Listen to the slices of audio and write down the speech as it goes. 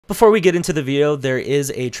Before we get into the video, there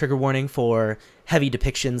is a trigger warning for heavy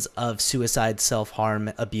depictions of suicide,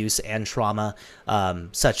 self-harm, abuse, and trauma,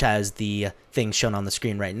 such as the things shown on the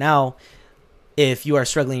screen right now. If you are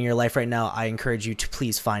struggling in your life right now, I encourage you to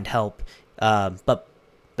please find help. But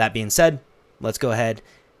that being said, let's go ahead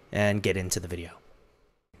and get into the video.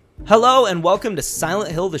 Hello and welcome to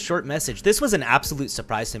Silent Hill: The Short Message. This was an absolute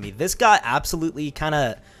surprise to me. This got absolutely kind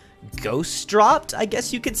of ghost dropped, I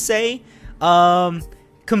guess you could say.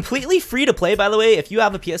 Completely free to play, by the way. If you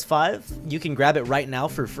have a PS5, you can grab it right now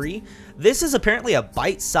for free. This is apparently a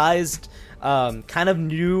bite-sized kind of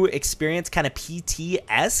new experience, kind of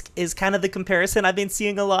PT-esque is kind of the comparison I've been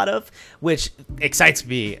seeing a lot of, which excites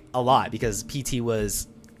me a lot because PT was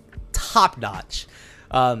top-notch.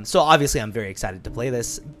 So obviously I'm very excited to play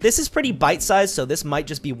this. This is pretty bite-sized, so this might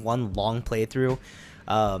just be one long playthrough.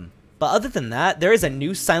 But other than that, there is a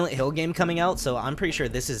new Silent Hill game coming out, so I'm pretty sure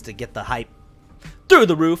this is to get the hype through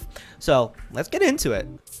the roof. So let's get into it.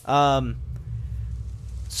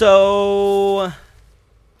 So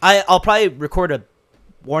I'll probably record a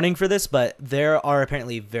warning for this, but there are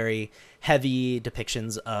apparently very heavy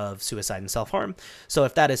depictions of suicide and self-harm. So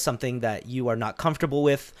if that is something that you are not comfortable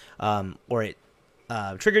with, or it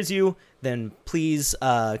triggers you, then please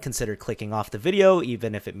consider clicking off the video,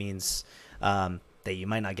 even if it means that you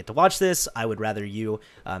might not get to watch this. I would rather you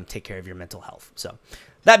take care of your mental health. So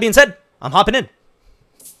that being said, I'm hopping in.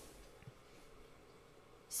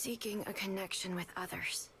 Seeking a connection with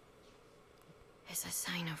others is a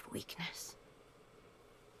sign of weakness.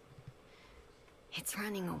 It's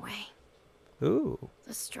running away. Ooh.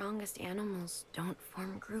 The strongest animals don't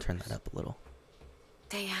form groups. Turn that up a little.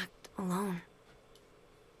 They act alone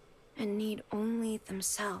and need only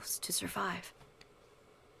themselves to survive.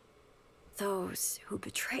 Those who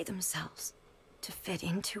betray themselves to fit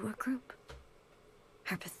into a group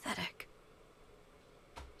are pathetic.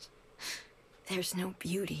 There's no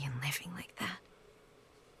beauty in living like that.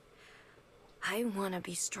 I want to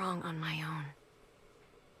be strong on my own,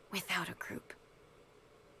 without a group.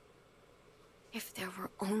 If there were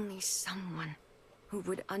only someone who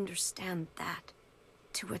would understand that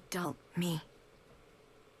to adult me.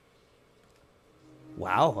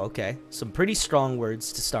 Wow, okay. Some pretty strong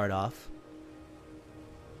words to start off.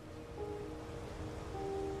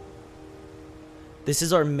 This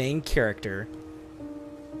is our main character.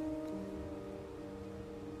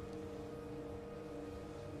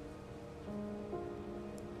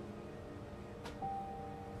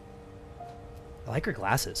 I like her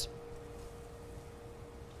glasses.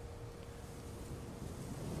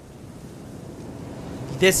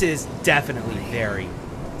 This is definitely very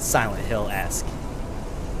Silent Hill-esque.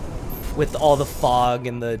 With all the fog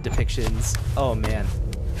and the depictions. Oh, man.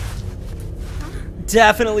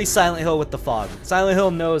 Definitely Silent Hill with the fog. Silent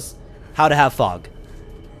Hill knows how to have fog.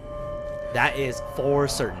 That is for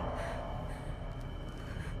certain.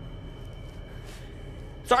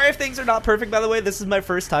 Sorry if things are not perfect, by the way. This is my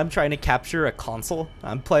first time trying to capture a console.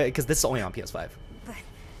 I'm playing because this is only on PS5. But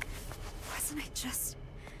wasn't I just...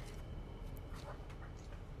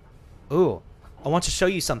 Ooh, I want to show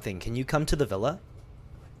you something. Can you come to the villa?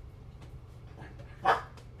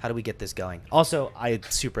 How do we get this going? Also, I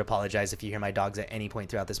super apologize if you hear my dogs at any point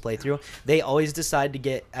throughout this playthrough. They always decide to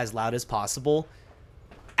get as loud as possible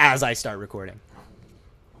as I start recording.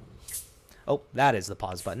 Oh, that is the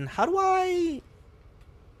pause button. How do I...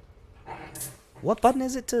 What button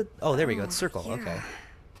is it to... Oh, there we go. It's circle. Okay.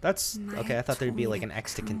 That's... Okay, I thought there'd be like an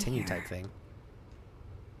X to continue type thing.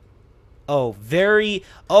 Oh, very...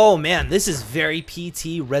 Oh, man. This is very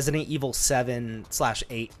PT Resident Evil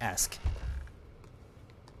 7/8-esque.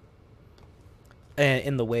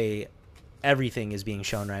 In the way everything is being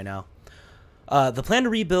shown right now. The plan to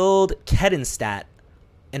rebuild Kettenstadt.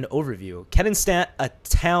 An overview. Kettenstadt, a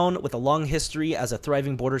town with a long history as a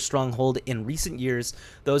thriving border stronghold. In recent years,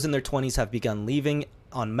 those in their 20s have begun leaving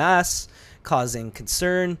en masse, causing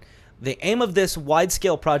concern. The aim of this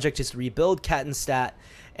wide-scale project is to rebuild Kettenstadt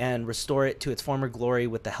and restore it to its former glory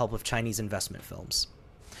with the help of Chinese investment films.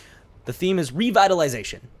 The theme is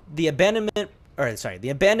revitalization. The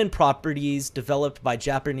abandoned properties developed by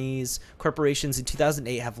Japanese corporations in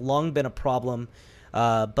 2008 have long been a problem.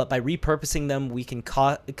 But by repurposing them, we can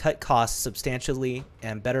cut costs substantially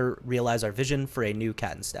and better realize our vision for a new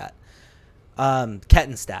Kettenstadt.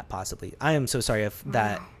 Kettenstadt, possibly. I am so sorry if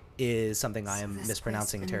that is something I am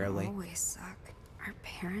mispronouncing terribly. Always suck. Our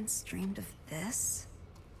parents dreamed of this?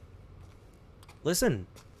 Listen,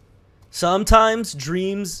 sometimes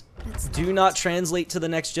dreams do not translate to the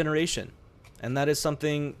next generation. And that is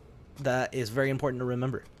something that is very important to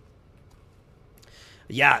remember.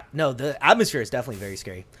 Yeah, no, the atmosphere is definitely very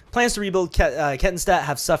scary. Plans to rebuild Kettenstadt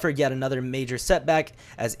have suffered yet another major setback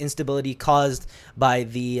as instability caused by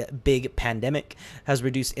the big pandemic has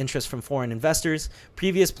reduced interest from foreign investors.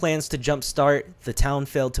 Previous plans to jumpstart the town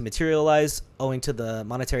failed to materialize owing to the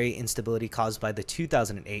monetary instability caused by the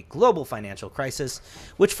 2008 global financial crisis,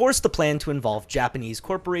 which forced the plan to involve Japanese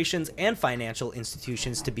corporations and financial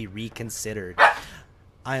institutions to be reconsidered.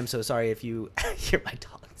 I am so sorry if you hear my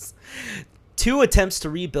dogs. 2 attempts to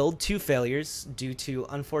rebuild, 2 failures due to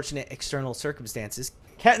unfortunate external circumstances.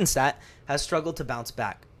 Kettenstadt has struggled to bounce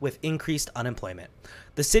back with increased unemployment.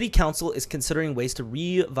 The city council is considering ways to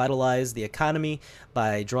revitalize the economy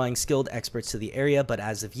by drawing skilled experts to the area, but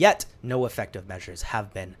as of yet, no effective measures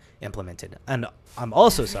have been implemented. And I'm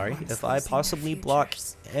also sorry if I possibly block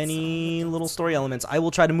any little story elements. I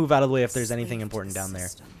will try to move out of the way if there's anything important down there.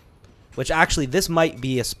 Which actually, this might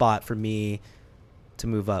be a spot for me to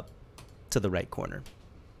move up to the right corner.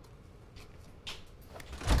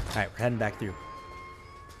 Alright, we're heading back through.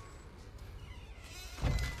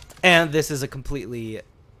 And this is a completely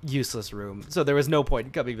useless room, so there was no point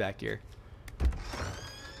in coming back here.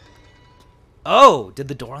 Oh, did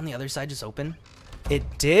the door on the other side just open?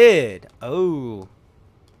 It did. Oh.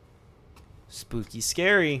 Spooky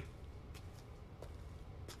scary.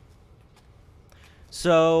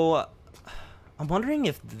 So, I'm wondering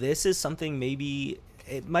if this is something maybe...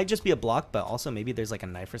 It might just be a block, but also maybe there's like a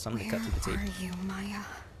knife or something to cut through the tape. Where are you, Maya?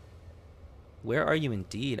 Where are you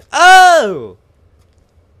indeed? Oh!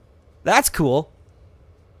 That's cool.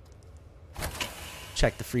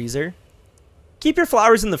 Check the freezer. Keep your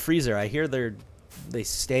flowers in the freezer. I hear they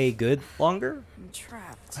stay good longer. I'm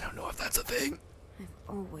trapped. I don't know if that's a thing. I've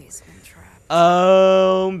always been trapped.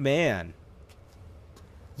 Oh, man.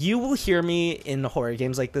 You will hear me in horror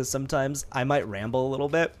games like this sometimes. I might ramble a little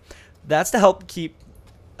bit. That's to help keep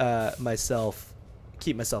myself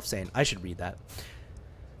sane. I should read that.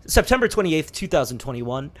 September 28th,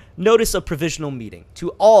 2021. Notice of provisional meeting. To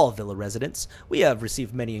all Villa residents, we have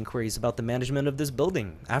received many inquiries about the management of this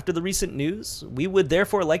building. After the recent news, we would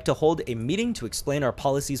therefore like to hold a meeting to explain our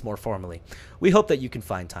policies more formally. We hope that you can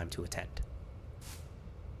find time to attend.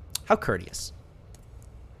 How courteous.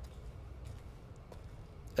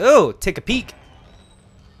 Oh, take a peek.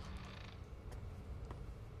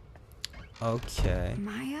 Okay.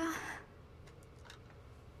 Maya?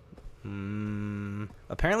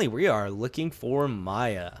 Apparently we are looking for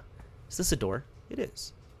Maya. Is this a door? It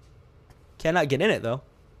is. Cannot get in it, though.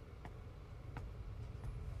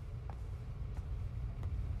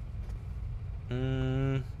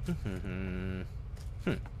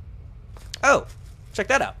 Oh, check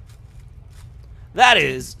that out. That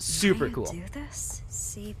is super cool. Do this,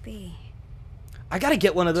 CB. I gotta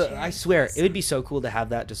get one of the. I swear, it would be so cool to have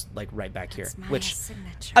that just like right back here. That's Which Maya's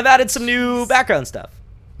signature. I've added some new background stuff.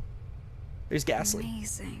 There's Ghastly.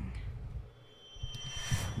 Amazing.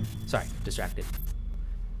 Sorry, distracted.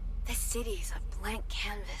 The city's a blank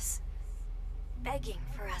canvas, begging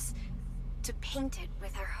for us to paint it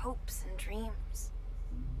with our hopes and dreams.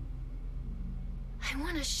 I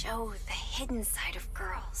want to show the hidden side of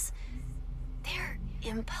girls, their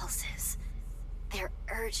impulses, their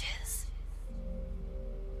urges.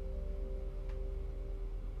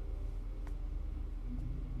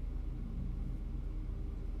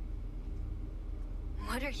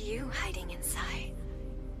 What are you hiding inside?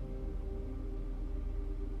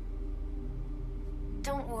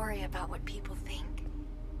 Don't worry about what people think.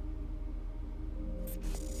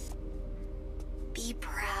 Be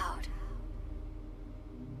proud.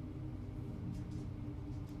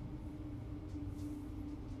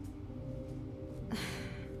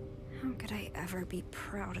 How could I ever be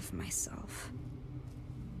proud of myself?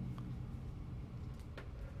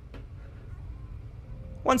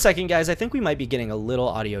 One second, guys. I think we might be getting a little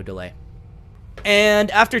audio delay.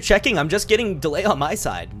 And after checking, I'm just getting delay on my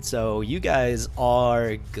side. So you guys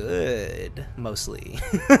are good, mostly.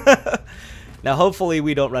 Now, hopefully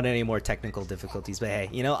we don't run any more technical difficulties. But hey,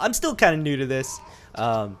 you know, I'm still kind of new to this.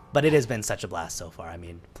 But it has been such a blast so far. I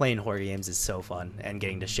mean, playing horror games is so fun. And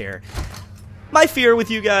getting to share my fear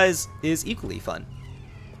with you guys is equally fun.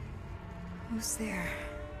 Who's there?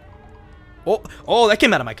 Oh, that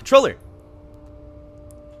came out of my controller.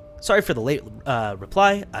 Sorry for the late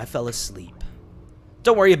reply. I fell asleep.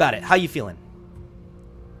 Don't worry about it. How you feeling?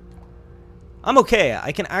 I'm okay.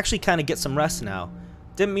 I can actually kind of get some rest now.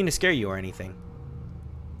 Didn't mean to scare you or anything.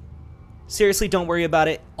 Seriously, don't worry about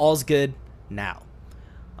it. All's good now.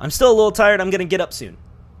 I'm still a little tired. I'm going to get up soon.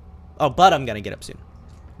 Oh, but I'm going to get up soon.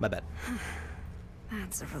 My bad.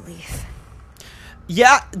 That's a relief.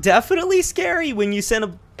 Yeah, definitely scary when you send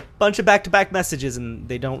a bunch of back-to-back messages and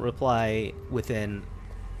they don't reply within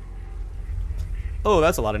Oh,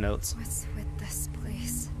 that's a lot of notes. What's with this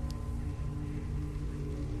place?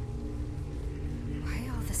 Why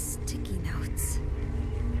all the sticky notes?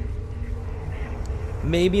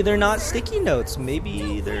 Maybe they're not sticky notes.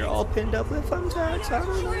 Maybe they're all pinned up with thumbtacks. I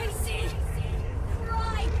don't know.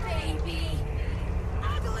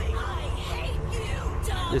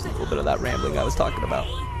 There's a little bit of that rambling I was talking about.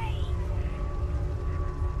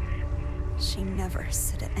 She never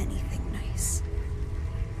said anything nice.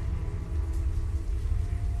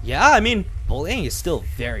 Yeah, I mean, bullying is still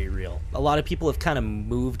very real. A lot of people have kind of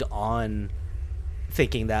moved on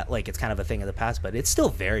thinking that, like, it's kind of a thing of the past, but it's still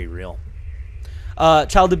very real.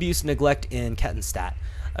 Child abuse neglect in Kettenstadt.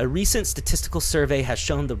 A recent statistical survey has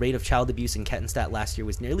shown the rate of child abuse in Kettenstadt last year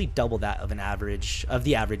was nearly double that of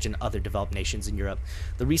the average in other developed nations in Europe.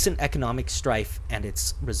 The recent economic strife and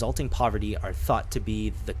its resulting poverty are thought to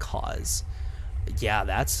be the cause. Yeah,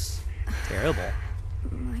 that's terrible.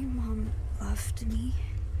 My mom loved me.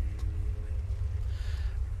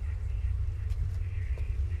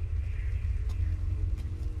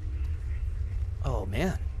 Oh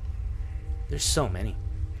man, there's so many.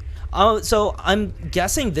 So I'm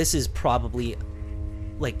guessing this is probably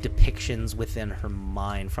like depictions within her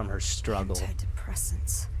mind from her struggle.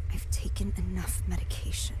 Antidepressants. I've taken enough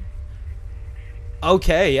medication.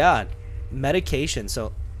 Okay, yeah, medication.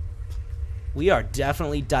 So we are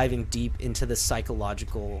definitely diving deep into the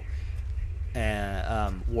psychological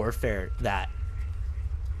warfare that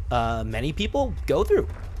many people go through,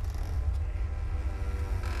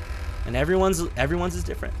 and everyone's is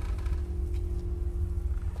different.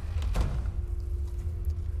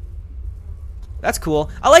 That's cool.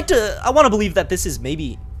 I want to believe that this is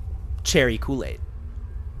maybe cherry Kool-Aid.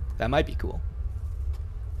 That might be cool.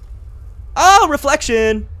 Oh,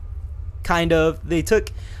 reflection. Kind of. They took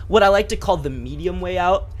what I like to call the medium way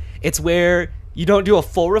out. It's where you don't do a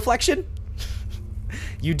full reflection.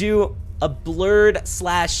 You do a blurred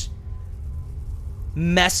slash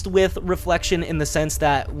messed with reflection in the sense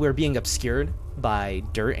that we're being obscured by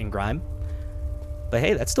dirt and grime. But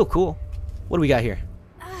hey, that's still cool. What do we got here?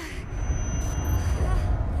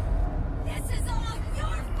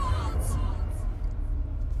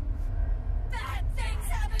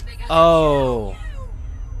 Oh.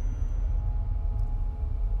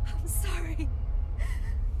 I'm sorry.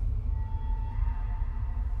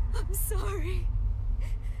 I'm sorry.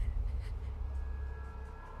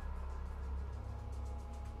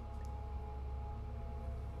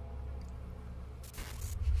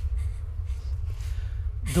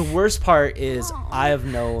 The worst part is I have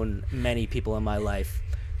known many people in my life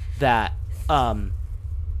that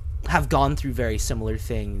have gone through very similar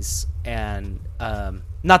things, and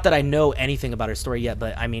not that I know anything about her story yet,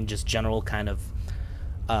 but I mean just general kind of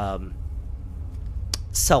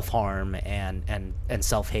self-harm and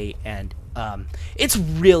self-hate, and it's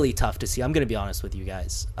really tough to see. I'm gonna be honest with you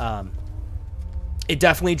guys. It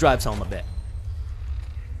definitely drives home a bit.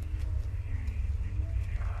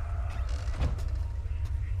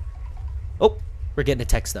 Oh, we're getting a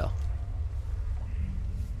text though.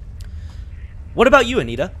 What about you,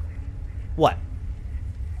 Anita? What?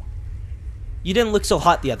 You didn't look so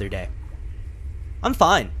hot the other day. I'm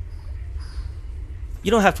fine. You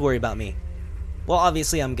don't have to worry about me. Well,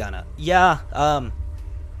 obviously I'm gonna. Yeah,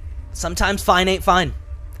 sometimes fine ain't fine.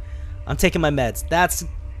 I'm taking my meds.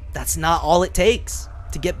 That's not all it takes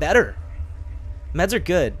to get better. Meds are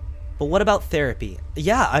good, but what about therapy?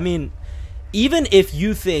 Yeah, I mean, even if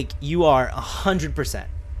you think you are 100%,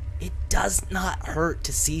 it does not hurt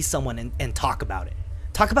to see someone and talk about it.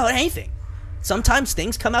 Talk about anything. Sometimes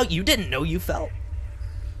things come out you didn't know you felt.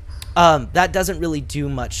 That doesn't really do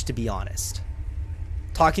much, to be honest.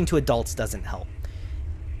 Talking to adults doesn't help.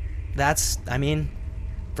 I mean,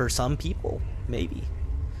 for some people, maybe.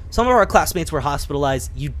 Some of our classmates were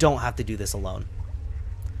hospitalized. You don't have to do this alone.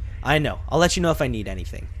 I know. I'll let you know if I need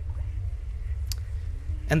anything.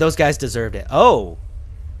 And those guys deserved it. Oh.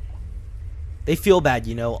 They feel bad,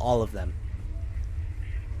 you know, all of them.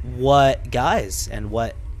 What guys? And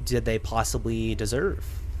what did they possibly deserve?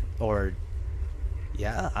 Or,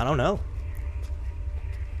 yeah, I don't know.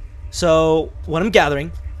 So, what I'm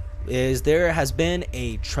gathering is there has been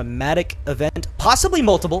a traumatic event, possibly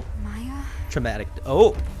multiple. Maya? Traumatic.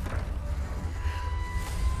 Oh.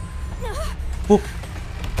 Oh.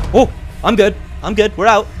 Oh, I'm good. I'm good. We're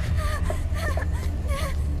out.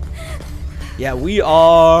 Yeah, we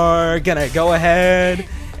are gonna go ahead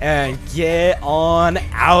and get on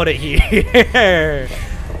out of here.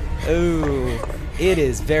 Ooh, it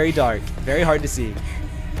is very dark, very hard to see.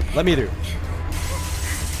 Let me through.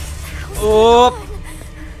 Oh.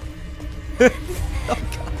 Oh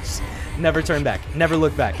gosh. Never turn back. Never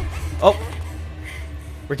look back. Oh.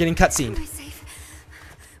 We're getting cutscened. Am I safe?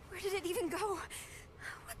 Where did it even go?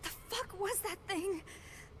 What the fuck was that thing?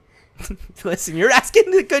 Listen, you're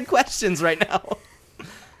asking the good questions right now.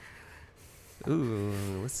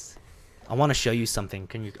 Ooh, I want to show you something.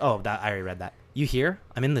 Can you? Oh, that I already read that. You here?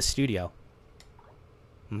 I'm in the studio.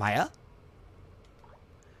 Maya?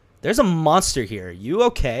 There's a monster here. You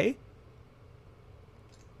okay?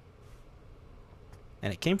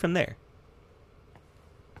 And it came from there.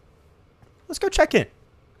 Let's go check in.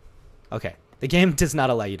 Okay. The game does not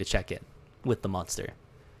allow you to check in with the monster.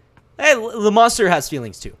 Hey, the monster has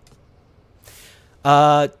feelings too.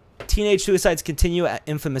 Teenage suicides continue at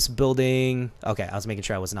infamous building. Okay, I was making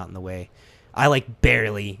sure I was not in the way. I like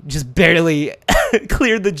barely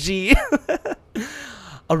cleared the G.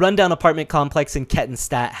 A rundown apartment complex in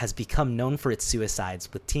Kettenstadt has become known for its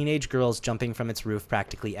suicides, with teenage girls jumping from its roof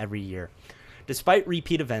practically every year. Despite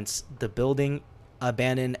repeat events, the building,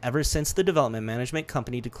 abandoned ever since the development management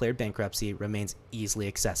company declared bankruptcy, remains easily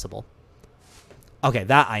accessible. Okay,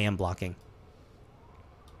 that I am blocking.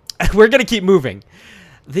 We're going to keep moving.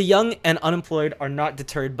 The young and unemployed are not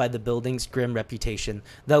deterred by the building's grim reputation,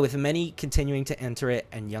 though with many continuing to enter it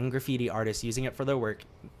and young graffiti artists using it for their work.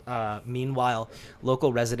 Meanwhile,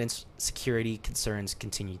 local residents' security concerns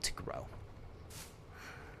continue to grow.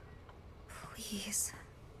 Please,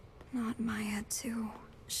 not Maya too.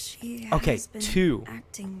 She okay, has been two.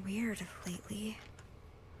 acting weird lately.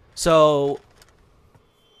 So,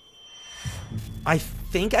 I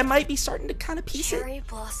think I might be starting to kind of piece it. Cherry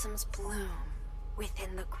blossoms bloom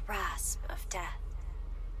within the grasp of death.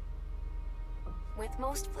 With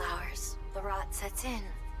most flowers, the rot sets in,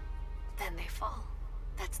 then they fall.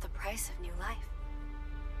 That's the price of new life.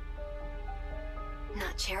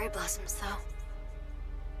 Not cherry blossoms, though.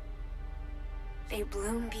 They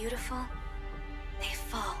bloom beautiful, they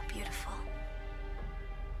fall beautiful.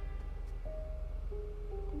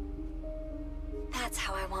 That's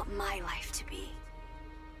how I want my life to be.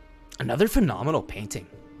 Another phenomenal painting.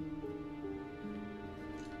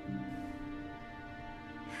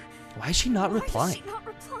 Why is she not replying? Why is she not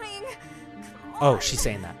replying? Come Oh, on. she's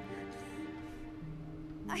saying that.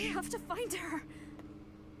 I have to find her.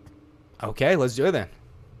 Okay, let's do it then.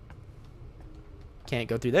 Can't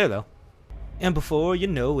go through there though. And before you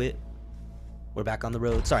know it, we're back on the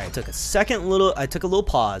road. Sorry, I took a little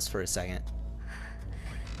pause for a second.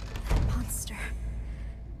 That monster.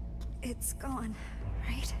 It's gone,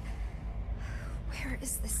 right? Where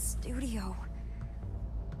is this studio?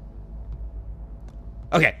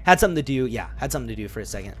 Okay, had something to do. Yeah, had something to do for a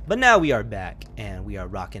second. But now we are back and we are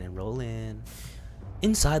rocking and rolling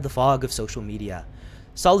inside the fog of social media.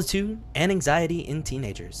 Solitude and anxiety in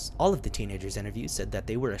teenagers. All of the teenagers interviewed said that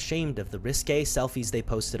they were ashamed of the risque selfies they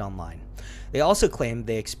posted online. They also claimed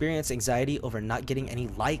they experienced anxiety over not getting any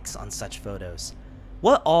likes on such photos.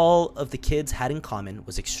 What all of the kids had in common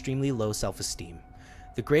was extremely low self-esteem.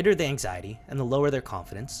 The greater the anxiety and the lower their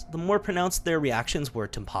confidence, the more pronounced their reactions were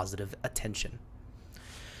to positive attention.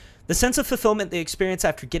 The sense of fulfillment they experience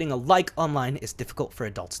after getting a like online is difficult for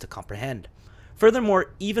adults to comprehend.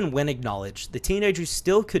 Furthermore, even when acknowledged, the teenagers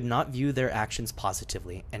still could not view their actions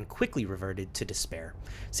positively and quickly reverted to despair,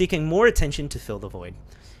 seeking more attention to fill the void.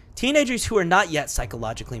 Teenagers who are not yet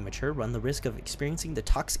psychologically mature run the risk of experiencing the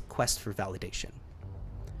toxic quest for validation.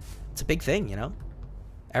 It's a big thing, you know?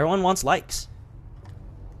 Everyone wants likes.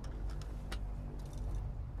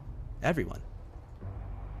 Everyone.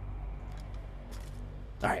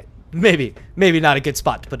 Alright, maybe not a good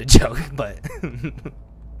spot to put a joke, but...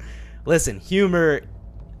 Listen, humor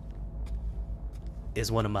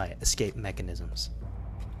is one of my escape mechanisms.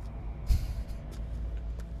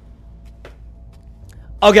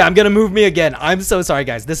 Okay, I'm gonna move me again. I'm so sorry,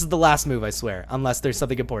 guys. This is the last move, I swear. Unless there's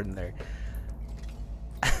something important there.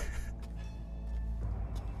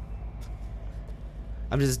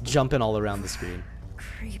 I'm just jumping all around the screen.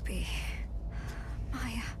 Creepy.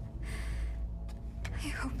 Maya. I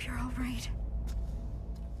hope you're alright.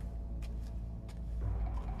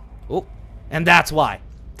 Oh, and that's why.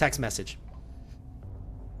 Text message.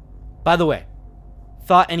 By the way,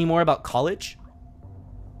 thought any more about college?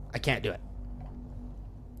 I can't do it.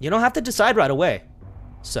 You don't have to decide right away.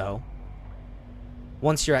 So,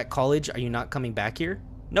 once you're at college, are you not coming back here?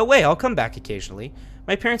 No way, I'll come back occasionally.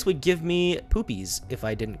 My parents would give me poopies if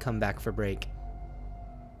I didn't come back for break.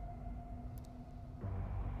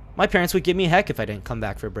 My parents would give me heck if I didn't come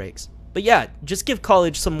back for breaks. But yeah, just give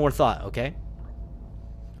college some more thought, okay?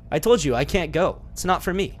 I told you I can't go. It's not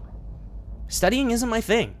for me. Studying isn't my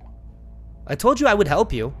thing. I told you I would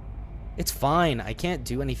help you. It's fine. I can't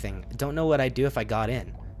do anything. I don't know what I'd do if I got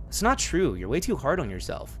in. It's not true. You're way too hard on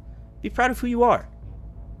yourself. Be proud of who you are.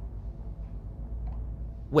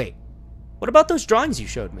 Wait, what about those drawings you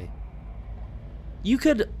showed me? You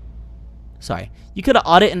could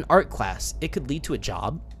audit an art class. It could lead to a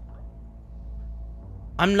job.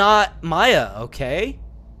 I'm not Maya, okay?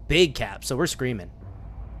 Big cap, so we're screaming.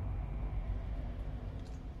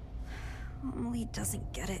 Emily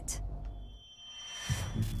doesn't get it.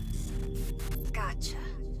 Gotcha.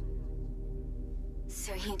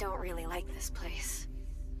 So you don't really like this place.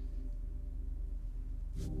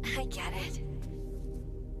 I get it.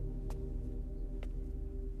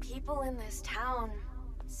 People in this town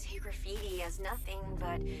see graffiti as nothing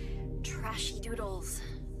but trashy doodles.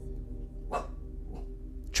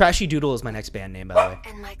 Trashy Doodle is my next band name, by the way.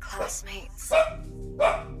 And my classmates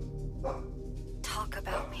talk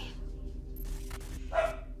about me.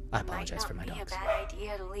 I apologize for my dogs. dogs. Might not be a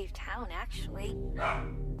bad idea to leave town, actually.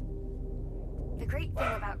 The great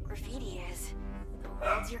thing about graffiti is the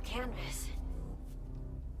world's your canvas.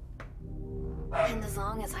 And as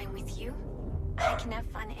long as I'm with you, I can have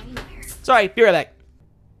fun anywhere. Sorry, be right back.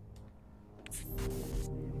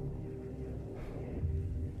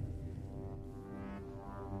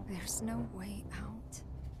 There's no way out.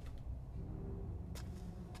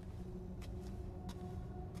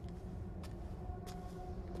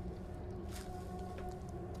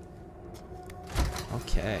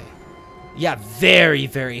 Okay. Yeah, very,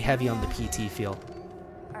 very heavy on the PT feel.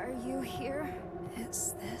 Are you here?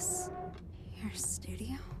 Is this your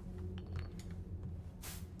studio?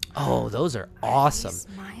 Oh, those are awesome.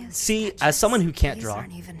 See, as someone who can't draw,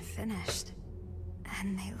 aren't even finished,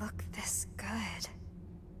 and they look this good.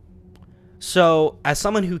 so as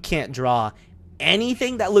someone who can't draw,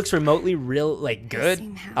 anything that looks remotely real, like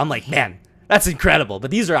good, I'm like, man, that's incredible.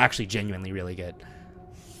 But these are actually genuinely really good.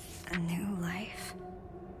 A new life.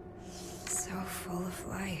 So full of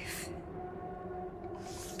life.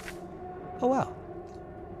 Oh wow.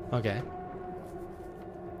 Okay.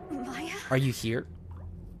 Maya? Are you here?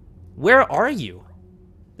 Where are you?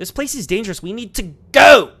 This place is dangerous. We need to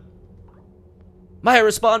go. Maya,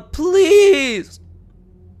 respond, please.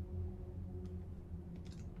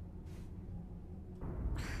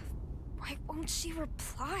 Why won't she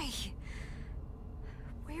reply?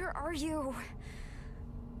 Where are you?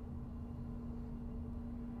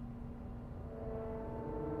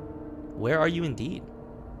 Where are you indeed?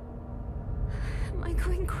 Am I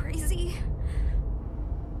going crazy?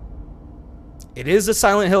 It is a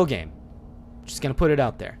Silent Hill game. Just gonna put it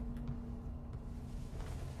out there.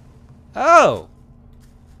 Oh!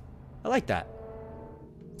 I like that.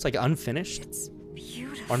 It's like unfinished. It's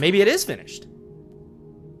beautiful. Or maybe it is finished.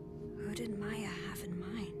 Who did Maya have in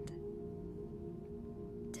mind?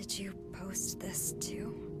 Did you post this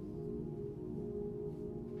too?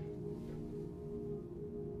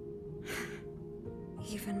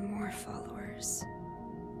 Even more followers.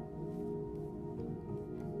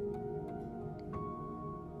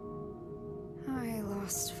 I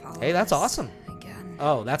lost followers. Hey, that's awesome. Again.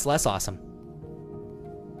 Oh, that's less awesome.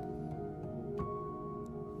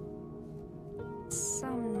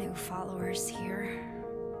 Some new followers here.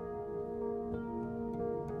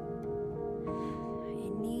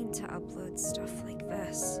 I need to upload stuff like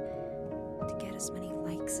this to get as many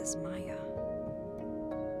likes as Maya.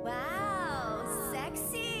 Wow,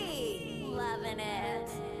 sexy! Loving it.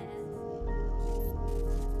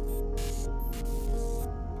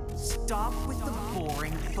 Stop with the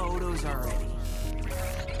boring photos already.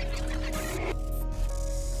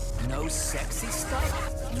 No sexy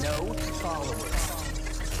stuff, no followers.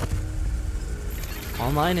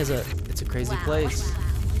 Online is it's a crazy place.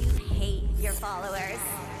 You hate your followers.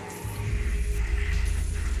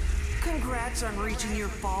 Congrats on reaching your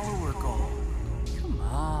follower goal. Come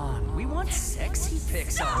on, we want sexy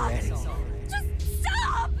pics already. Just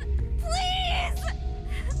stop! Please!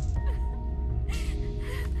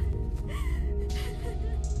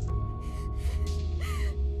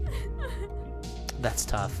 That's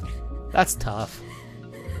tough. That's tough.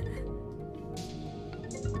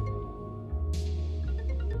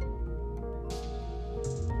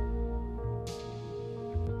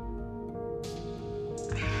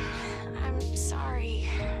 I'm sorry.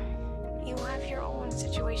 You have your own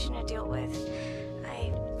situation to deal with.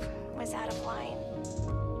 I was out of line.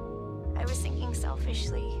 I was thinking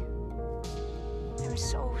selfishly. I'm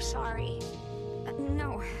so sorry.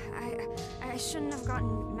 No, I shouldn't have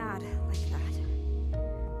gotten mad like that.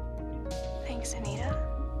 Thanks, Anita.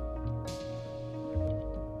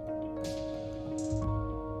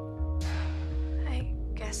 I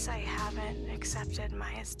guess I haven't accepted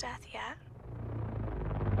Maya's death yet.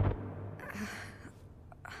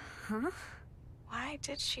 Huh? Why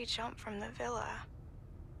did she jump from the villa?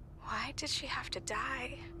 Why did she have to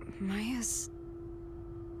die? Maya's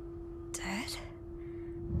Dead?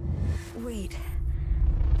 Wait.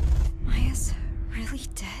 Maya's really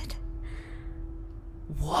dead?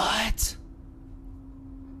 What?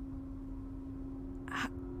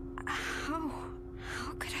 How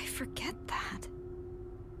could I forget that?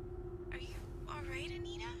 Are you alright,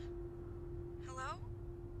 Anita? Hello?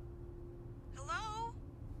 Hello?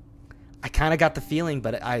 I kind of got the feeling,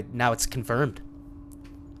 but now it's confirmed.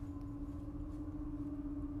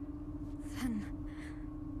 Then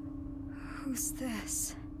who's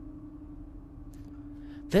this?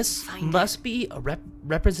 This Find must be a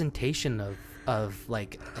representation of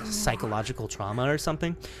like psychological trauma or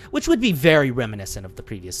something, which would be very reminiscent of the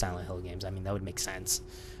previous Silent Hill games. I mean, that would make sense.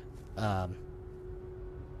 All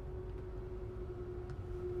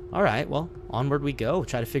right, well, onward we go.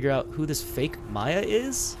 Try to figure out who this fake Maya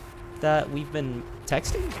is that we've been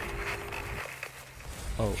texting.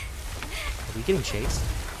 Oh, are we getting chased?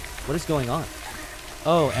 What is going on?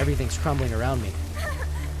 Oh, everything's crumbling around me.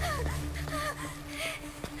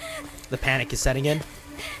 The panic is setting in.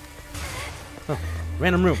 Oh,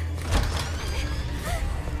 random room.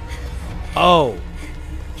 Oh,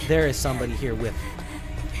 there is somebody here with.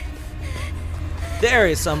 There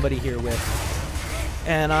is somebody here with.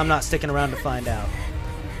 And I'm not sticking around to find out.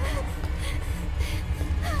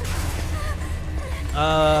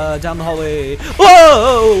 Down the hallway.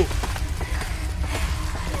 Whoa!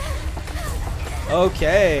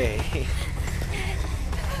 Okay.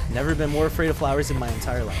 Never been more afraid of flowers in my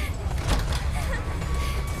entire life.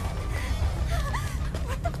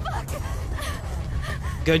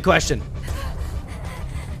 Good question.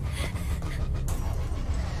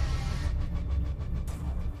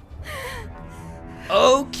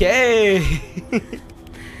 Okay.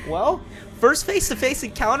 Well, first face-to-face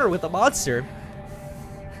encounter with a monster.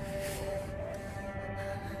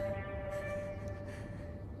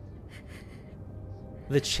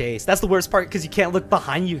 The chase. That's the worst part because you can't look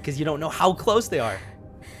behind you because you don't know how close they are.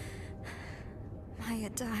 Maya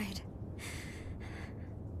died.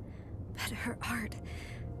 But her art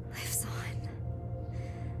lives on.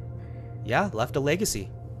 Yeah, left a legacy.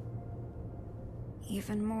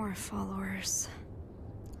 Even more followers.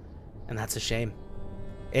 And that's a shame.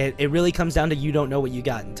 It really comes down to you don't know what you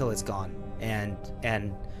got until it's gone. And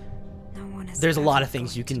No one is there's a lot of ever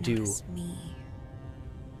things you going can to do. notice me.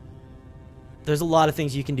 There's a lot of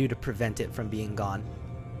things you can do to prevent it from being gone.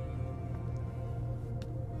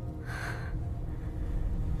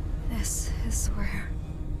 This is where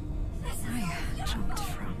Maya jumped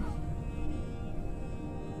from.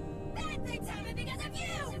 Bad things happen because of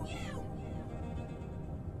you!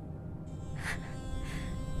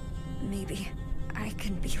 Maybe I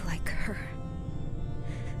can be like her.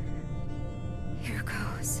 Here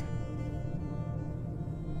goes.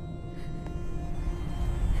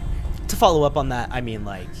 To follow up on that, I mean,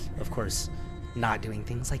 like, of course, not doing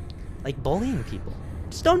things like bullying people.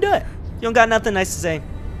 Just don't do it. You don't got nothing nice to say.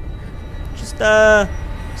 Just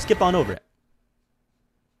skip on over it.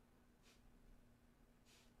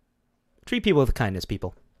 Treat people with kindness,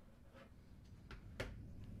 people.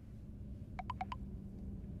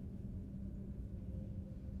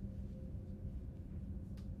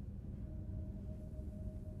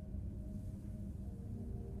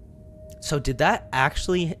 So did that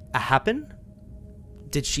actually happen?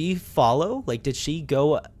 Did she follow? Like, did she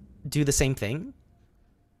go do the same thing?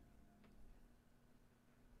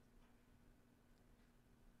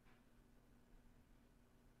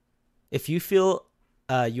 If you feel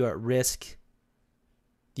you're at risk,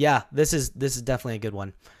 yeah, this is definitely a good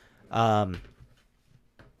one. And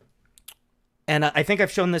I think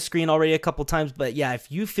I've shown this screen already a couple times, but yeah, if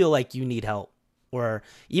you feel like you need help, or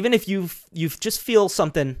even if you just feel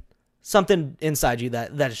something inside you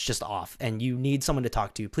that is just off and you need someone to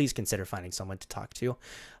talk to, please consider finding someone to talk to,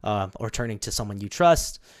 or turning to someone you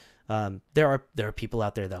trust. There are people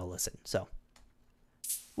out there that'll listen. So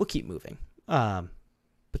we'll keep moving.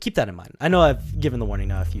 But keep that in mind. I know I've given the warning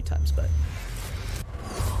now a few times, but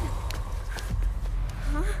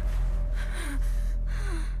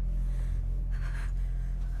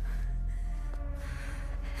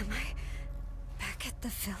Am I back at the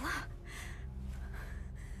villa?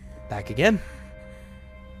 back again.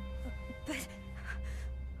 But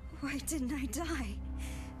why didn't I die?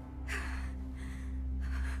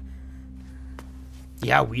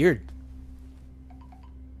 Yeah, weird.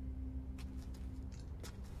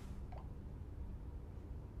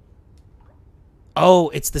 Oh,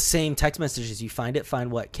 it's the same text messages. You find it, find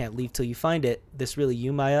what? Can't leave till you find it. This really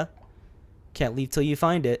you, Maya? Can't leave till you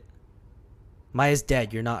find it. Maya's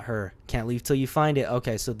dead. You're not her. Can't leave till you find it.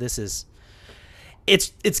 Okay, so this is...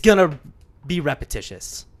 It's gonna be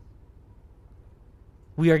repetitious.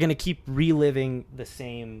 we are going to keep reliving the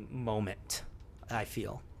same moment, I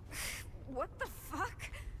feel. What the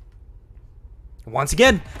fuck? Once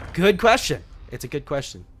again, good question. It's a good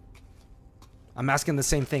question. I'm asking the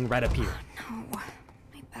same thing right up here. No, my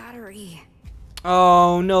battery.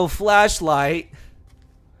 Oh, no flashlight.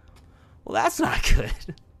 Well, that's not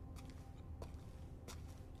good.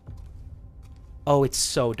 Oh, it's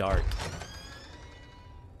so dark.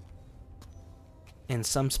 In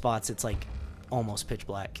some spots, it's like almost pitch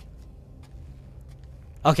black.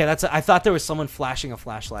 Okay, I thought there was someone flashing a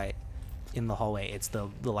flashlight in the hallway. It's the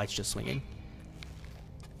light's just swinging.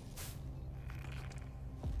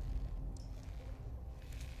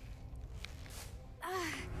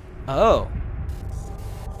 Oh.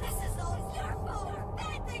 This is all your fault.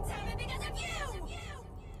 Bad things happen because of you.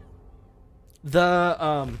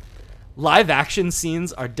 The live action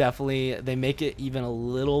scenes are definitely, they make it even a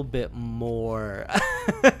little bit more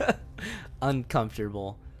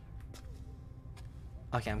uncomfortable.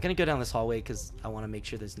 Okay, I'm gonna go down this hallway because I want to make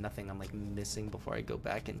sure there's nothing I'm like missing before I go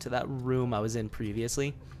back into that room I was in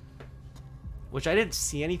previously, which I didn't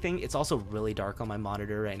see anything. It's also really dark on my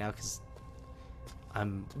monitor right now because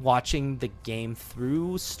I'm watching the game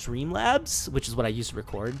through Streamlabs, which is what I use to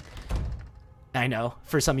record. I know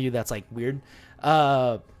for some of you that's like weird,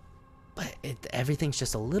 but everything's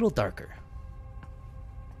just a little darker.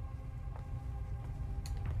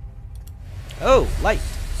 Oh, light.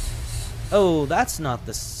 Oh, that's not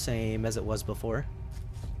the same as it was before.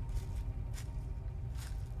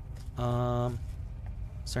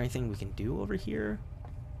 Is there anything we can do over here?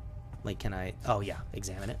 Like, can I? Oh yeah,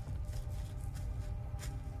 examine it.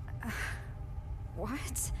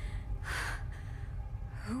 What?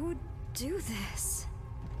 Who would do this?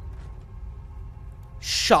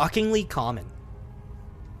 Shockingly common.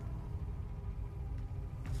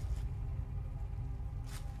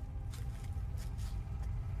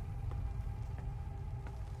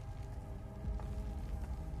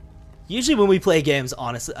 Usually when we play games,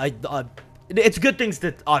 honestly, it's good things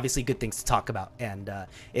to, obviously good things to talk about, and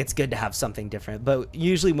it's good to have something different. But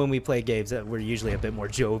usually when we play games, we're usually a bit more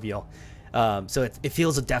jovial. So it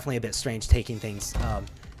feels definitely a bit strange taking things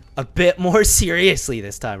a bit more seriously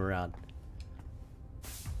this time around.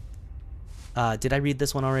 Did I read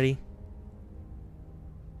this one already?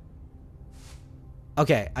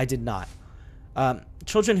 Okay, I did not.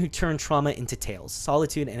 Children who turn trauma into tales.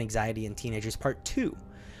 Solitude and Anxiety in Teenagers Part 2.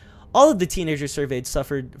 All of the teenagers surveyed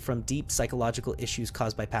suffered from deep psychological issues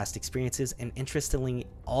caused by past experiences, and interestingly,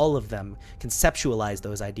 all of them conceptualized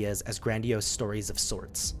those ideas as grandiose stories of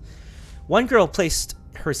sorts. One girl placed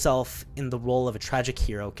herself in the role of a tragic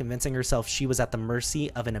hero, convincing herself she was at the mercy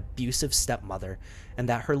of an abusive stepmother and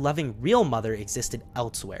that her loving real mother existed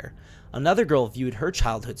elsewhere. Another girl viewed her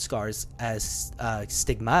childhood scars as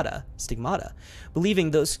stigmata,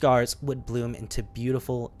 believing those scars would bloom into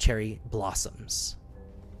beautiful cherry blossoms.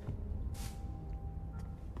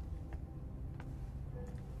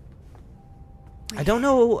 I don't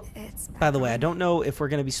know, by the way, I don't know if we're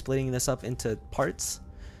going to be splitting this up into parts.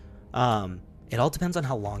 It all depends on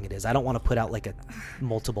how long it is. I don't want to put out like a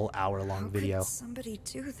multiple hour-long video. How could somebody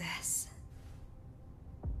do this?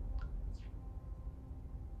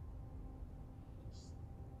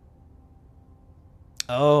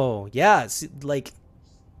 Oh, yeah, it's like...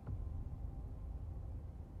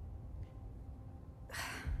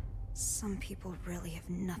 Some people really have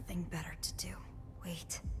nothing better to do.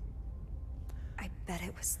 Wait. I bet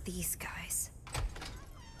it was these guys.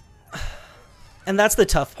 And that's the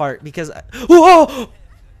tough part because whoa!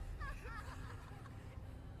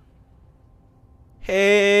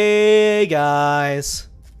 Hey guys.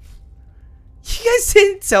 You guys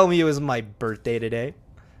didn't tell me it was my birthday today.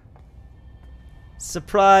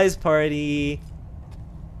 Surprise party.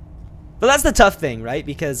 But that's the tough thing, right?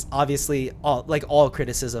 Because obviously all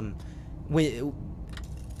criticism, when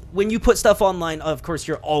you put stuff online, of course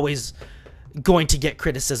you're always going to get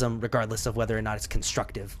criticism regardless of whether or not it's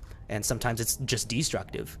constructive, and sometimes it's just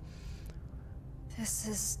destructive. This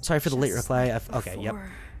is sorry for the late reply. Okay, yep.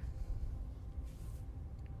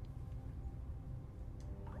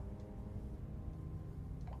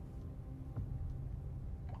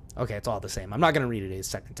 Okay, it's all the same. I'm not gonna read it a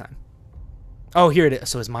second time. Oh, here it is.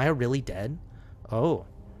 So is Maya really dead? Oh,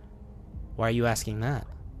 why are you asking that?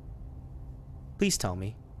 Please tell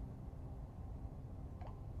me.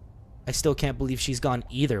 I still can't believe she's gone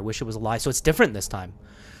either. Wish it was a lie. So it's different this time.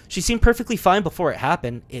 She seemed perfectly fine before it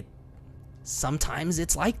happened. Sometimes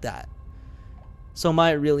it's like that. So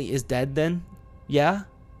Maya really is dead then? Yeah?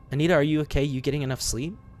 Anita, are you okay? You getting enough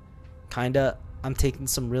sleep? Kinda. I'm taking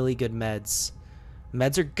some really good meds.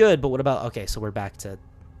 Meds are good, but what about... Okay, so we're back to...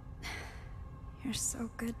 You're so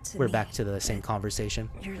good to We're me, back to the same conversation.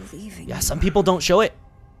 You're leaving. Yeah, some people don't show it.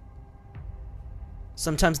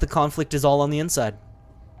 Sometimes the conflict is all on the inside.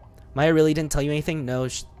 Maya really didn't tell you anything? No,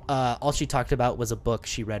 all she talked about was a book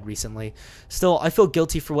she read recently. Still, I feel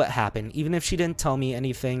guilty for what happened. Even if she didn't tell me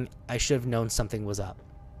anything, I should have known something was up.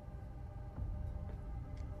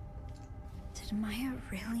 Did Maya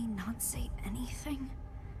really not say anything?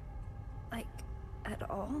 Like, at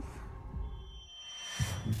all?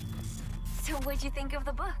 So what'd you think of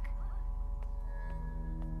the book?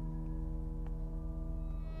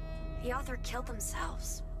 The author killed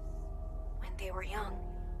themselves when they were young.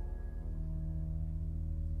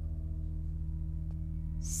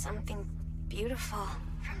 Something beautiful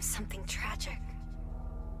from something tragic.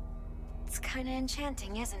 It's kinda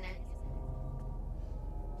enchanting, isn't it?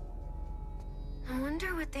 I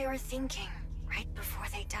wonder what they were thinking right before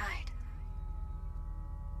they died.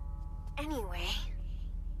 Anyway,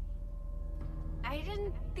 I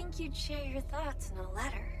didn't think you'd share your thoughts in a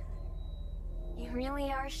letter. You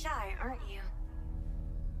really are shy, aren't you?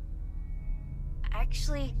 I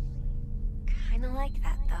actually kinda like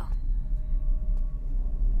that, though.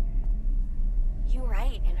 You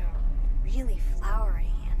write in a really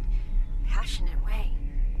flowery and passionate way.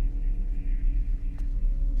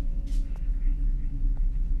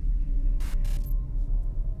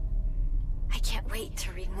 I can't wait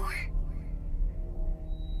to read more.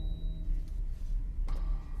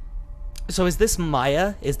 So is this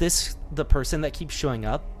Maya? Is this the person that keeps showing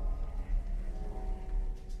up?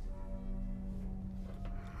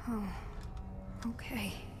 Oh,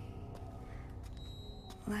 okay.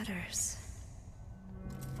 Letters.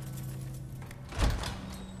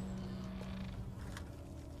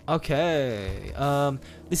 Okay.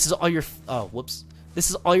 This is all your whoops. This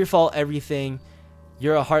is all your fault, everything.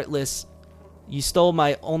 You're a heartless. You stole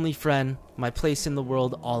my only friend, my place in the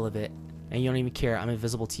world, all of it. And you don't even care. I'm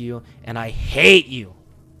invisible to you, and I hate you.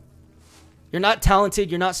 You're not talented.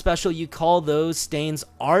 You're not special. You call those stains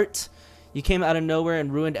art? You came out of nowhere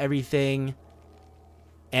and ruined everything.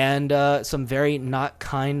 And some very not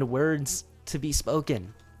kind words to be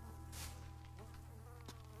spoken.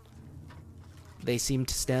 They seem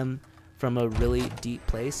to stem from a really deep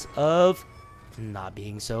place of not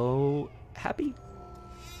being so happy.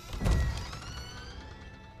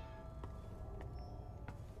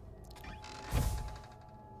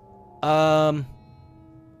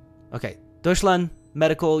 Okay. Deutschland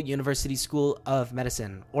Medical University School of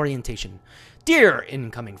Medicine Orientation. Dear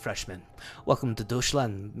incoming freshmen, welcome to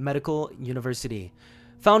Deutschland Medical University.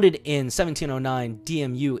 Founded in 1709,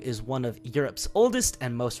 DMU is one of Europe's oldest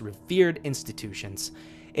and most revered institutions.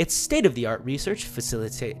 Its state-of-the-art research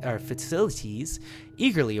facilities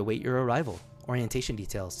eagerly await your arrival. Orientation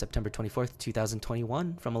details, September 24th,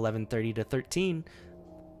 2021, from 11:30 to 13.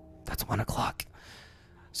 That's 1 o'clock.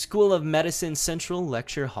 School of Medicine Central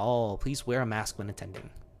Lecture Hall. Please wear a mask when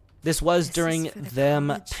attending. This was during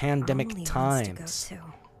them pandemic times.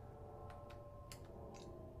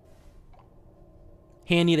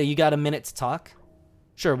 Hey Anita, you got a minute to talk?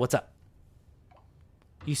 Sure, what's up?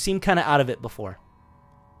 You seem kind of out of it before.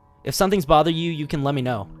 If something's bothering you, you can let me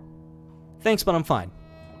know. Thanks, but I'm fine.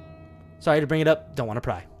 Sorry to bring it up, don't want to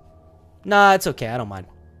pry. Nah, it's okay, I don't mind.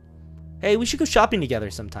 Hey, we should go shopping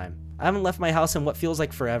together sometime. I haven't left my house in what feels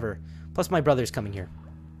like forever. Plus my brother's coming here.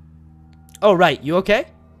 Oh, right, you okay?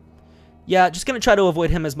 Yeah, just gonna try to avoid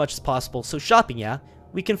him as much as possible, so shopping, yeah?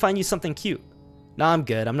 We can find you something cute. Nah, I'm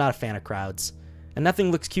good, I'm not a fan of crowds. And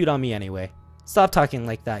nothing looks cute on me anyway. Stop talking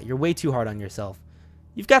like that, you're way too hard on yourself.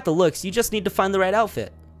 You've got the looks, you just need to find the right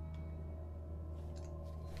outfit.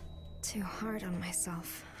 Too hard on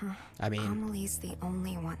myself, huh? I mean... Amelie's the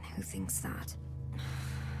only one who thinks that.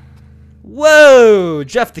 Whoa!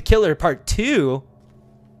 Jeff the Killer Part 2?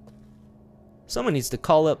 Someone needs to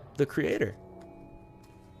call up the creator.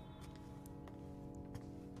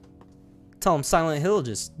 Tell him Silent Hill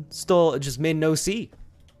just made no C.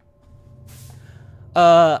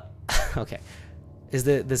 Okay. This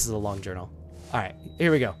is a long journal. Alright,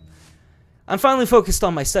 here we go. I'm finally focused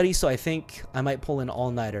on my studies, so I think I might pull an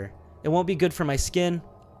all-nighter. It won't be good for my skin.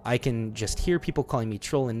 I can just hear people calling me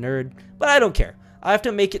troll and nerd, but I don't care. I have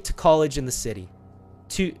to make it to college in the city.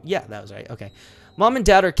 Yeah, that was right. Okay. Mom and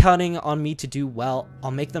Dad are counting on me to do well.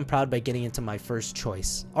 I'll make them proud by getting into my first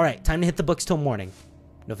choice. All right, time to hit the books till morning.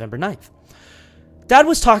 November 9th. Dad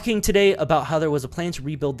was talking today about how there was a plan to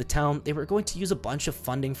rebuild the town. They were going to use a bunch of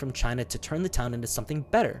funding from China to turn the town into something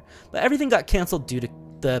better, but everything got canceled due to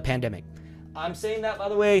the pandemic. I'm saying that, by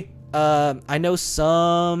the way, I know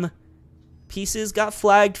some pieces got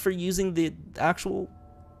flagged for using the actual,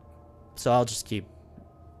 so I'll just keep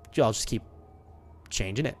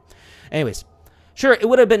changing it. Anyways, Sure, it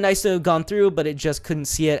would have been nice to have gone through, but it just couldn't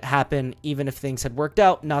see it happen even if things had worked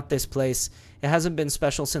out. Not this place. It hasn't been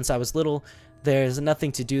special since I was little. There's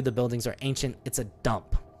nothing to do. The buildings are ancient. It's a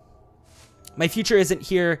dump. My future isn't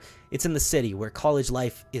here. It's in the city where college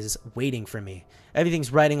life is waiting for me.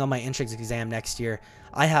 Everything's writing on my entrance exam next year.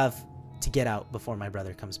 I have to get out before my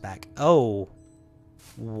brother comes back. Oh.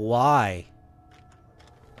 Why?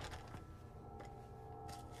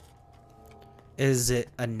 Is it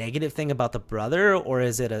a negative thing about the brother, or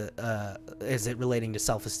is it is it relating to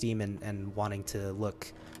self-esteem and wanting to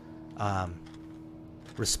look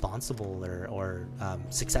responsible or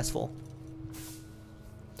successful?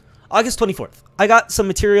 August 24th. I got some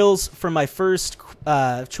materials for my first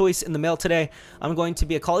choice in the mail today. I'm going to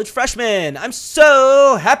be a college freshman. I'm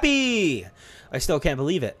so happy. I still can't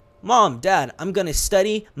believe it. Mom, Dad, I'm going to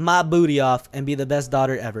study my booty off and be the best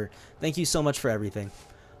daughter ever. Thank you so much for everything.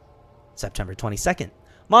 September 22nd.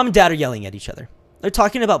 Mom and Dad are yelling at each other. They're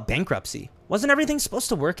talking about bankruptcy. Wasn't everything supposed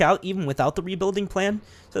to work out even without the rebuilding plan?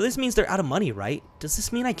 So this means they're out of money, right? Does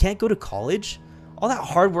this mean I can't go to college? All that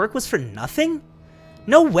hard work was for nothing?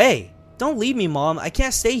 No way. Don't leave me, Mom. I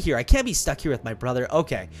can't stay here. I can't be stuck here with my brother.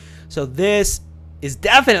 Okay, so this is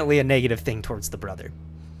definitely a negative thing towards the brother.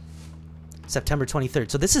 September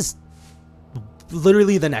 23rd. So this is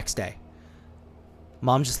literally the next day.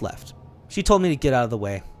 Mom just left. She told me to get out of the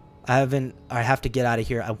way. I have to get out of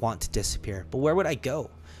here. I want to disappear. But where would I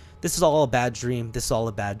go? This is all a bad dream. This is all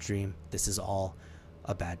a bad dream. This is all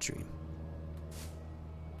a bad dream.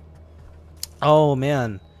 Oh,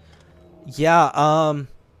 man. Yeah,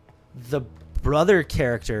 the brother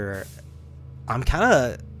character, I'm kind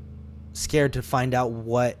of scared to find out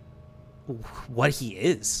what he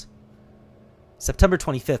is. September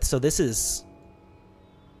 25th. So this is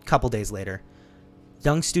a couple days later.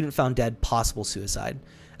 Young student found dead, possible suicide.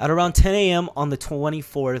 At around 10 a.m. on the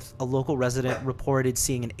 24th, a local resident reported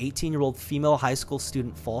seeing an 18-year-old female high school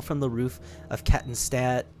student fall from the roof of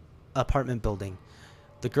Kettenstadt apartment building.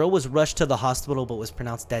 The girl was rushed to the hospital but was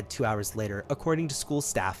pronounced dead 2 hours later. According to school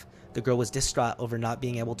staff, the girl was distraught over not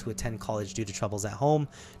being able to attend college due to troubles at home.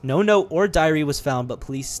 No note or diary was found, but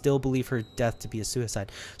police still believe her death to be a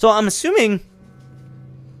suicide. So I'm assuming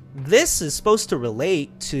this is supposed to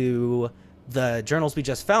relate to the journals we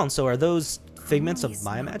just found. So are those figments of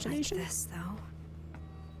my imagination? Like this, though,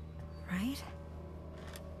 right?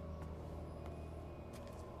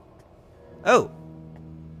 Oh,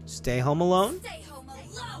 stay home alone? Stay home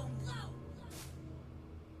alone.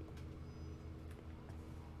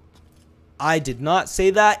 I did not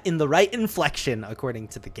say that in the right inflection, according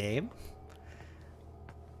to the game.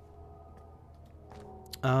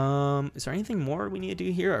 Is there anything more we need to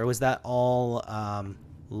do here, or was that all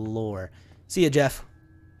lore? See ya, Jeff.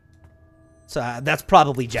 So that's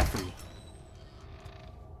probably Jeffrey.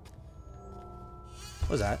 What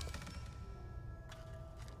was that?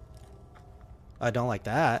 I don't like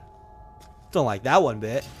that. Don't like that one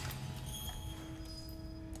bit.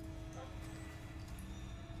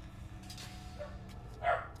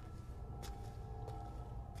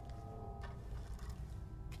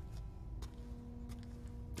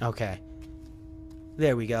 Okay.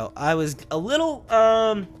 There we go. I was a little,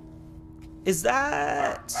 is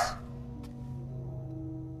that...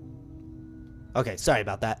 Okay, sorry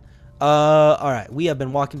about that. Alright, we have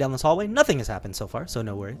been walking down this hallway. Nothing has happened so far, so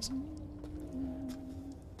no worries.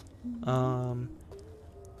 No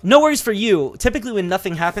worries for you. Typically when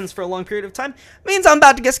nothing happens for a long period of time, means I'm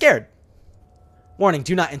about to get scared. Warning,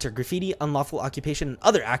 do not enter. Graffiti, unlawful occupation, and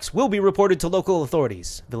other acts will be reported to local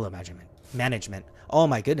authorities. Villa management. Oh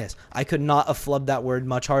my goodness. I could not have flubbed that word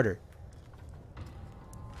much harder.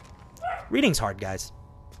 Reading's hard, guys.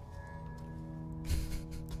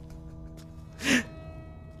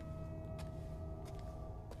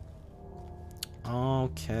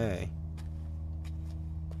 Okay.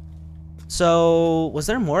 So, was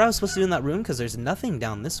there more I was supposed to do in that room? Because there's nothing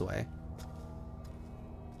down this way.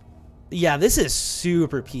 Yeah, this is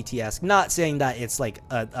super PT-esque. Not saying that it's like,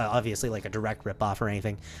 obviously like a direct ripoff or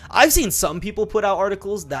anything. I've seen some people put out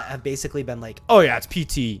articles that have basically been like, oh yeah, it's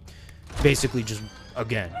PT. Basically just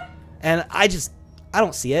again. And I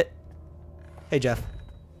don't see it. Hey, Jeff.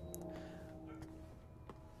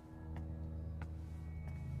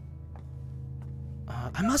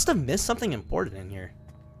 I must have missed something important in here.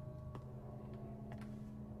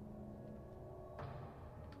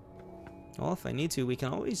 Well, if I need to, we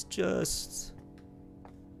can always just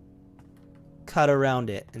cut around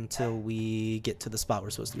it until we get to the spot we're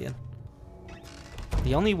supposed to be in.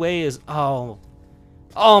 The only way is... Oh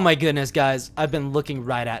my goodness, guys. I've been looking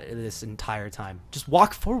right at it this entire time. Just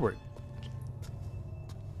walk forward.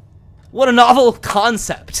 What a novel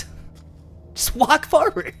concept. Just walk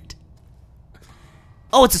forward.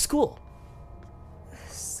 Oh, it's a school.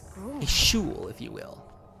 School? A shul, if you will.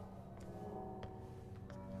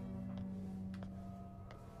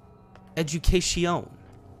 Education.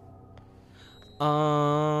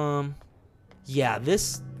 Yeah,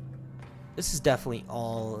 this is definitely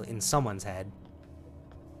all in someone's head.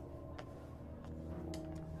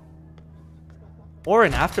 Or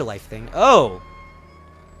an afterlife thing. Oh!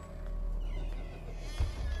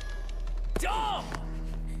 Dumb!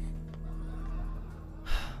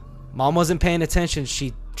 Mom wasn't paying attention.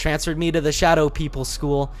 She transferred me to the Shadow People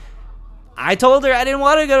School. I told her I didn't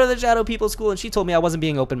want to go to the Shadow People School, and she told me I wasn't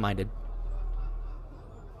being open-minded.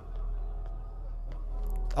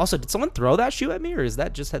 Also, did someone throw that shoe at me, or is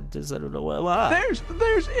that just had? I don't know.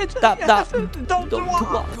 It's Stop! don't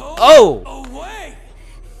walk. Oh! Away!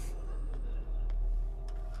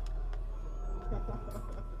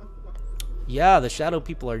 Yeah, the Shadow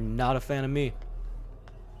People are not a fan of me.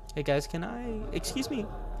 Hey guys, can I? Excuse me.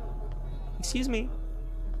 Excuse me.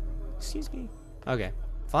 Excuse me. Okay,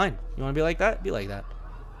 fine. You want to be like that? Be like that.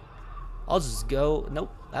 I'll just go.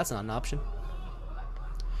 Nope, that's not an option.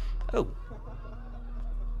 Oh.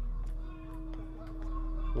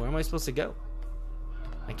 Where am I supposed to go?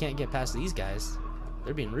 I can't get past these guys.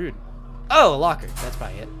 They're being rude. Oh, a locker. That's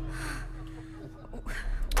probably it.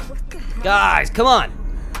 What the hell? Guys, come on.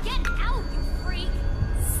 Get out, you freak!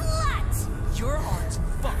 Slut! Your art's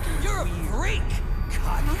fucking You're a freak!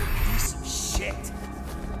 God, you're a piece of shit.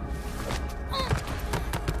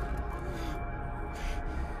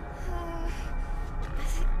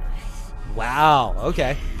 Wow.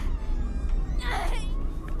 Okay.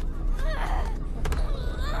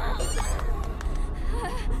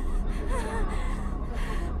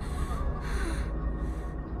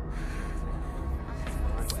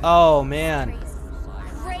 Oh, man.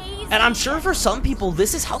 Crazy. And I'm sure for some people,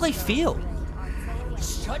 this is how they feel.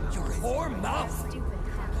 Shut your whore mouth.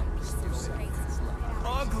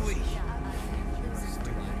 Ugly.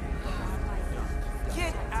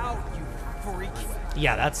 Get out, you freak.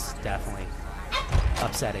 Yeah, that's definitely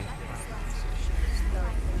upsetting.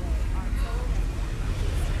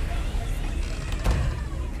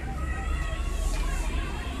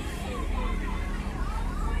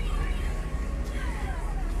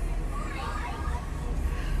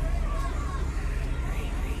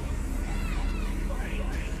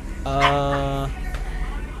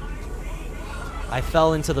 I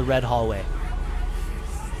fell into the red hallway.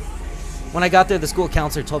 When I got there, the school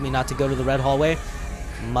counselor told me not to go to the red hallway.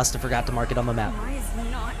 Must have forgot to mark it on the map. Maya's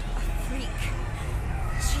not a freak.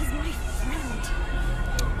 She's my friend.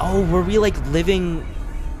 Oh, were we like living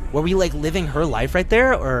her life right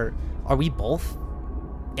there, or are we both?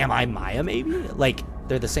 Am I Maya maybe? Like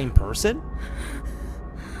they're the same person?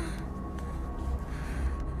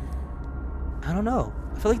 I don't know.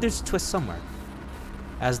 I feel like there's a twist somewhere,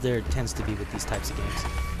 as there tends to be with these types of games.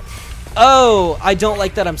 Oh, I don't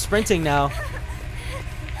like that I'm sprinting now.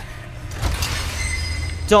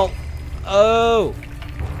 Don't. Oh.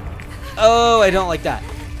 Oh, I don't like that.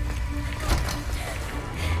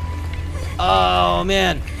 Oh,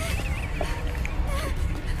 man.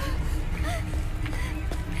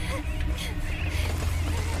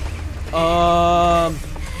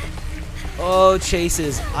 Oh,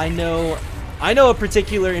 chases. I know a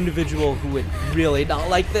particular individual who would really not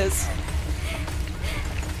like this.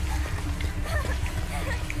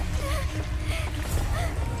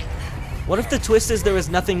 What if the twist is there was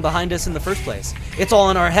nothing behind us in the first place? It's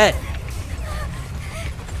all in our head.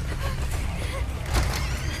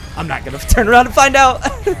 I'm not gonna turn around and find out.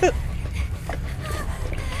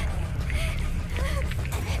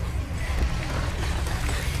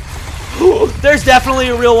 There's definitely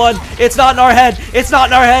a real one. It's not in our head. It's not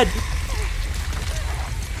in our head.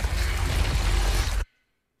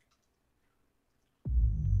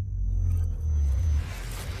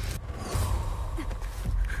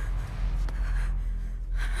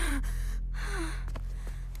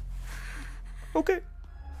 Okay.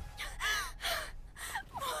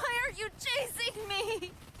 Why are you chasing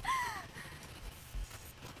me?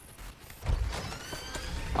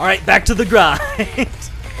 All right, back to the grind.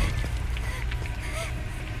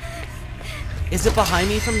 Is it behind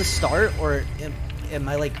me from the start, or am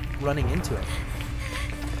I like running into it?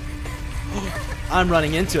 I'm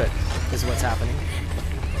running into it, is what's happening.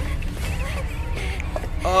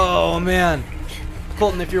 Oh man.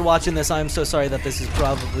 Colton, if you're watching this, I'm so sorry that this is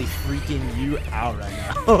probably freaking you out right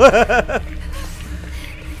now.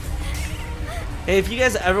 Hey, if you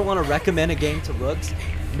guys ever want to recommend a game to Rooks,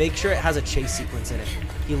 make sure it has a chase sequence in it.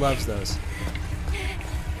 He loves those.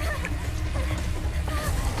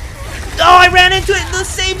 Oh, I I ran into it in the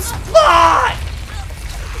same spot!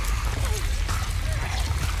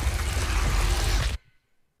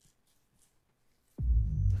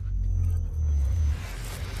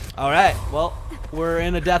 Alright, well, we're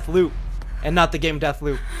in a death loop. And not the game Death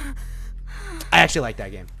Loop. I actually like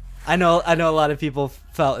that game. I know a lot of people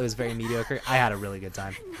felt it was very mediocre. I had a really good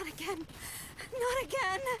time. Not again. Not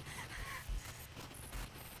again.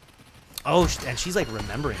 Oh, and she's like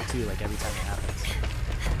remembering too, like every time it happens.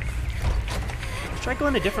 Let's try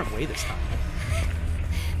going a different way this time.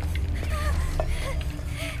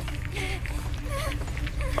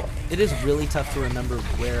 It is really tough to remember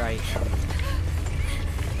where I am.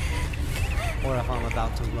 Or if I'm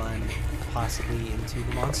about to run possibly into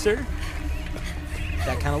the monster.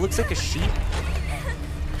 That kind of looks like a sheep.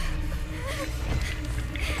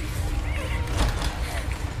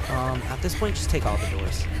 At this point, just take all the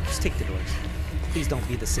doors. Just take the doors. Please don't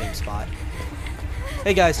be the same spot.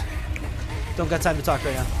 Hey guys, don't got time to talk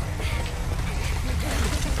right now.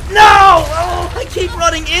 No! Oh, I keep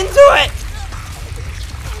running into it!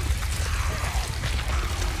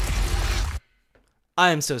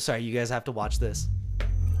 I am so sorry you guys have to watch this.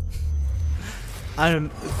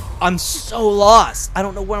 I'm so lost. I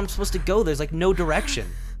don't know where I'm supposed to go. There's like no direction.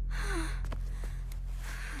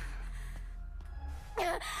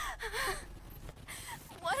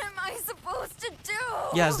 What am I supposed to do?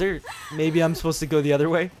 Yeah, is there... Maybe I'm supposed to go the other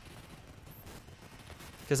way?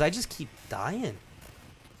 Because I just keep dying.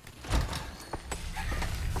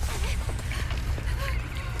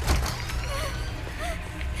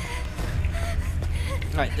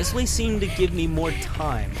 Alright, this way seemed to give me more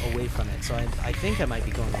time away from it, so I think I might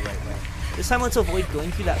be going the right way. This time let's avoid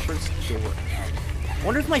going through that first door. I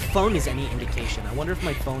wonder if my phone is any indication. I wonder if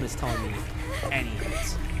my phone is telling me any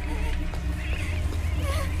hints.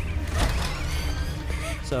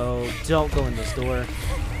 So, don't go in this door.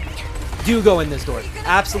 Do go in this door.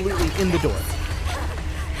 Absolutely in the door.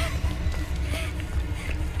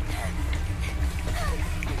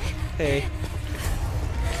 Hey.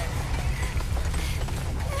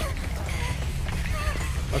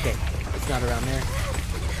 Okay, it's not around there.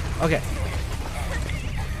 Okay.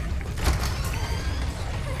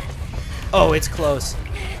 Oh, it's close.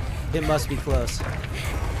 It must be close.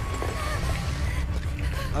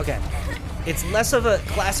 Okay. It's less of a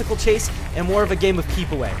classical chase and more of a game of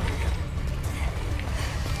keep away.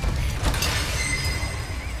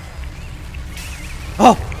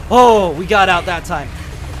 Oh! Oh, we got out that time.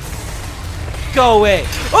 Go away.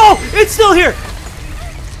 Oh! It's still here!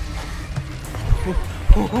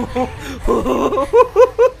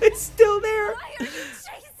 It's still there. Why are you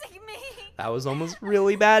chasing me? That was almost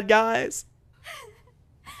really bad, guys.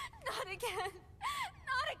 Not again.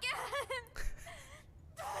 Not again.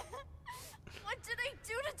 What did I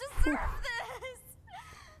do to deserve this?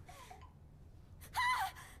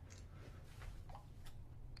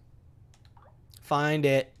 Find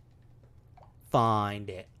it. Find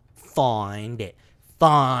it. Find it.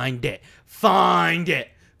 Find it. Find it.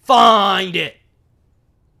 Find it.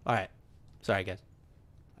 All right. Sorry, guys.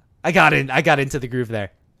 I got into the groove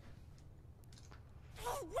there.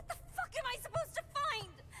 What the fuck am I supposed to find?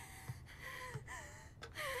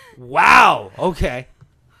 Wow. Okay.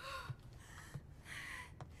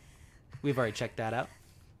 We've already checked that out.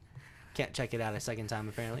 Can't check it out a second time,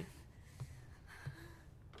 apparently.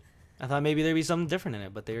 I thought maybe there'd be something different in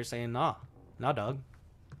it, but they were saying, nah. Nah, dog.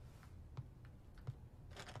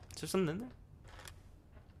 Is there something in there?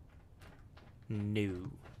 No.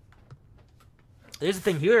 There's the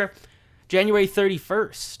thing here. January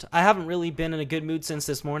 31st. I haven't really been in a good mood since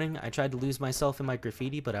this morning. I tried to lose myself in my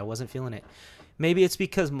graffiti, but I wasn't feeling it. Maybe it's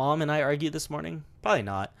because Mom and I argued this morning. Probably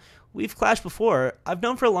not. We've clashed before. I've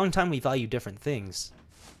known for a long time we value different things.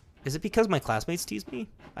 Is it because my classmates tease me?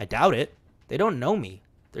 I doubt it. They don't know me.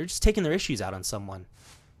 They're just taking their issues out on someone.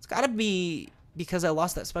 It's gotta be because I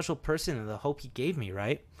lost that special person and the hope he gave me,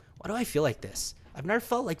 right? Why do I feel like this? I've never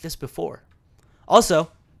felt like this before. Also,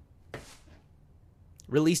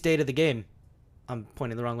 release date of the game. I'm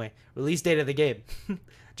pointing the wrong way. Release date of the game.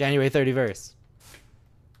 January 31st.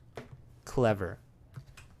 Clever.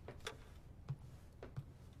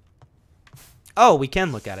 Oh, we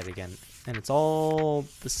can look at it again. And it's all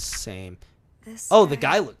the same. This Oh, the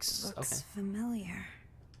guy looks okay. familiar.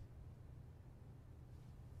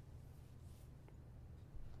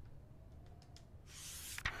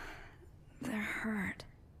 They're hurt.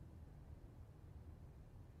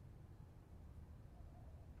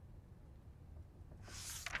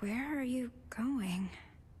 Where are you going?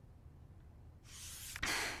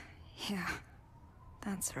 Yeah,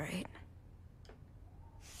 that's right.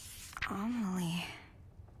 Amelie.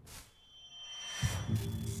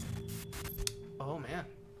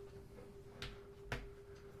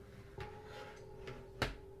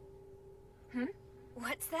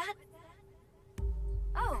 What's that?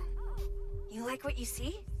 Oh, you like what you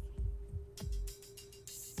see?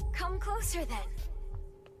 Come closer then.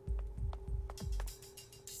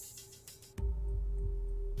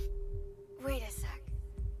 Wait a sec.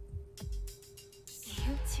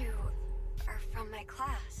 You two are from my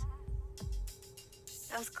class.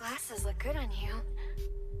 Those glasses look good on you.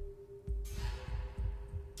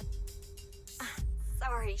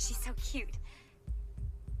 Sorry, she's so cute.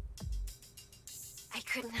 I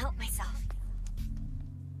couldn't help myself.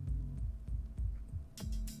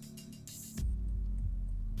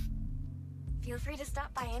 Feel free to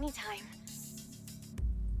stop by anytime.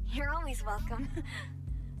 You're always welcome.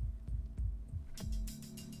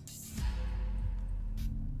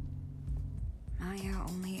 Maya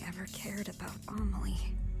only ever cared about Amelie.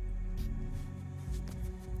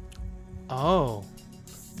 Oh.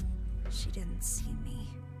 She didn't see me.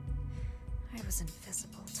 I was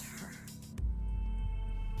invisible to her.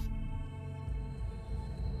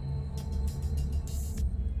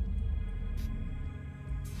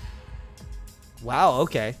 Wow,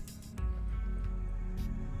 okay.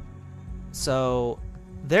 So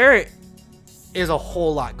there is a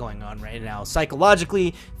whole lot going on right now.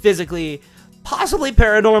 Psychologically, physically, possibly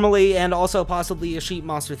paranormally, and also possibly a sheep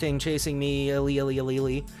monster thing chasing me.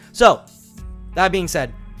 So, that being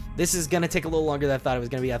said, this is going to take a little longer than I thought it was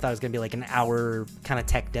going to be. I thought it was going to be like an hour kind of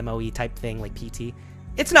tech demo-y type thing, like PT.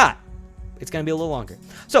 It's not. It's going to be a little longer.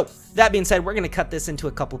 So, that being said, we're going to cut this into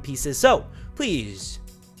a couple pieces. So, please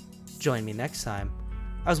join me next time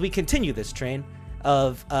as we continue this train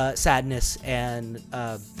of sadness and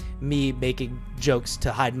me making jokes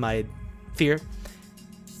to hide my fear.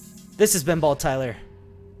 This has been Bald Tyler.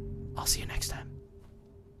 I'll see you next time.